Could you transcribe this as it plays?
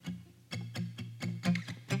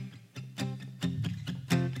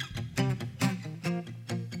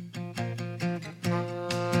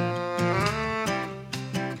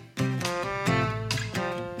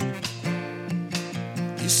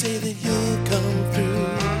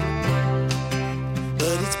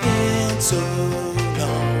so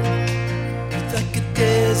long. It's like a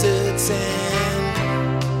desert sand.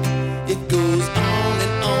 It goes on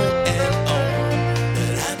and on and on.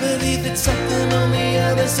 But I believe that something on the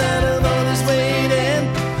other side of all this waiting.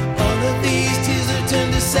 All of these tears are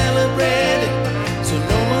turned to celebrating. So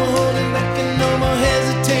no more holding back and no more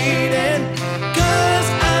hesitating. 'Cause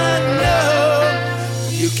I know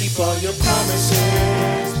you keep all your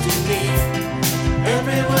promises to me.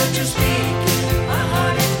 Every word you speak, my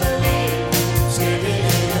heart is believing. Standing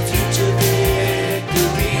in a future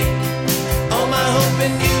victory. All my hope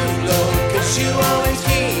in you, Lord, 'cause you always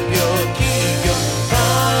keep your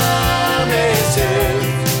promises.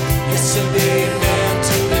 Yes, and amen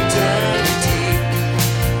to eternity.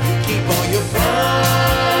 You keep all your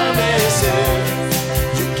promises.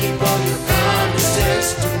 You keep all your promises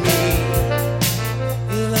to me.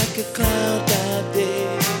 You're like a cloud by day.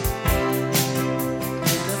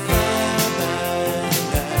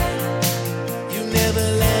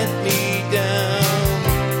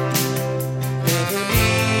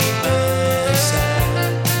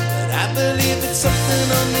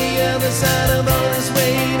 Side of all this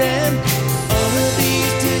waiting, all of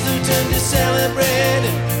these tears will turn to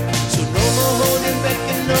celebrating. So no more holding back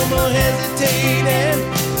and no more hesitating.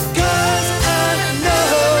 'Cause I know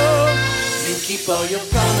you keep all your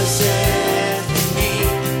promises to me.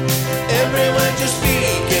 Every word you're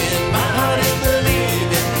speaking, my heart is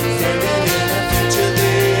believing. Standing in a future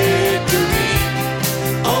victory.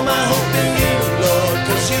 All my hope in you, Lord,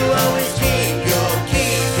 'cause you always keep your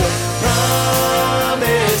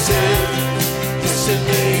promises.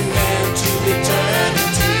 Amen to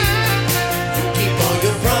eternity. You keep all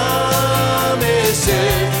your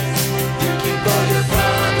promises. You keep all your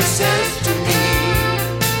promises to me.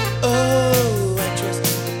 Oh, I trust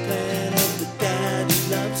the plan of the God who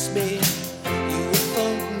loves me. You are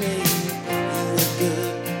for me. You are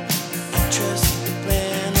good. I trust the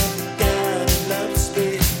plan of the God who loves me.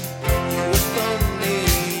 You are for me.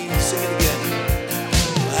 Sing it again.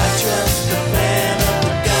 I trust the plan of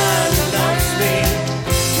the God who loves me.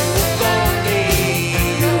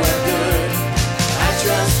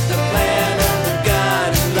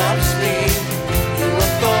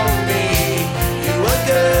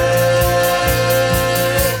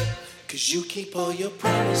 You keep all your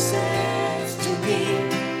promises to me.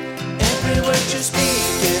 Every word you're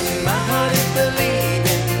speaking, my heart is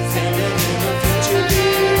believing. Standing in a future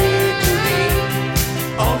victory.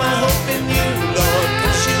 All my hope in you, Lord,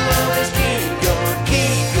 'cause you always keep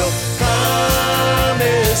your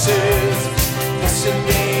promises. Yes and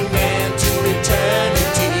amen to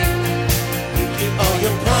eternity. You keep all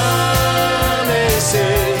your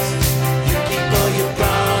promises. You keep all your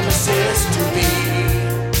promises to me.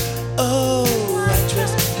 Oh, I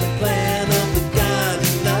trust the plan of the God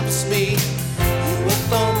who loves me. You are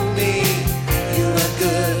for me. You are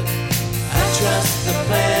good. I trust the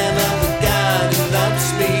plan of the God who loves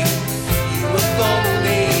me. You are for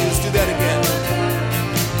me. Let's do that again.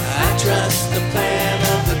 I trust the plan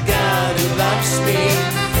of the God who loves me.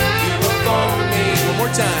 You are for me. One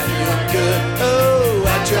more time. You are good.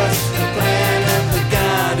 Oh, I trust the plan of the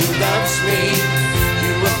God who loves me.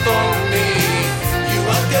 You are for me. You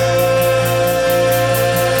are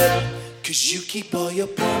good. 'Cause you keep all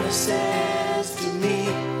your promises to me.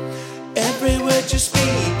 Every word you're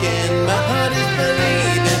speaking, my heart is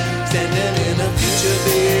believing. Standing in a future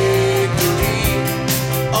victory.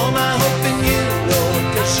 All my hope in you, Lord,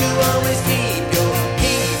 'cause you always keep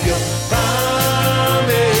your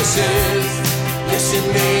promises. Yes and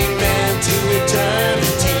amen to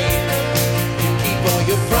eternity. You keep all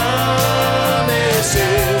your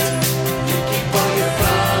promises. You keep all your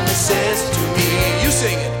promises to me. You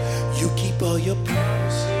sing it. You keep all your promises.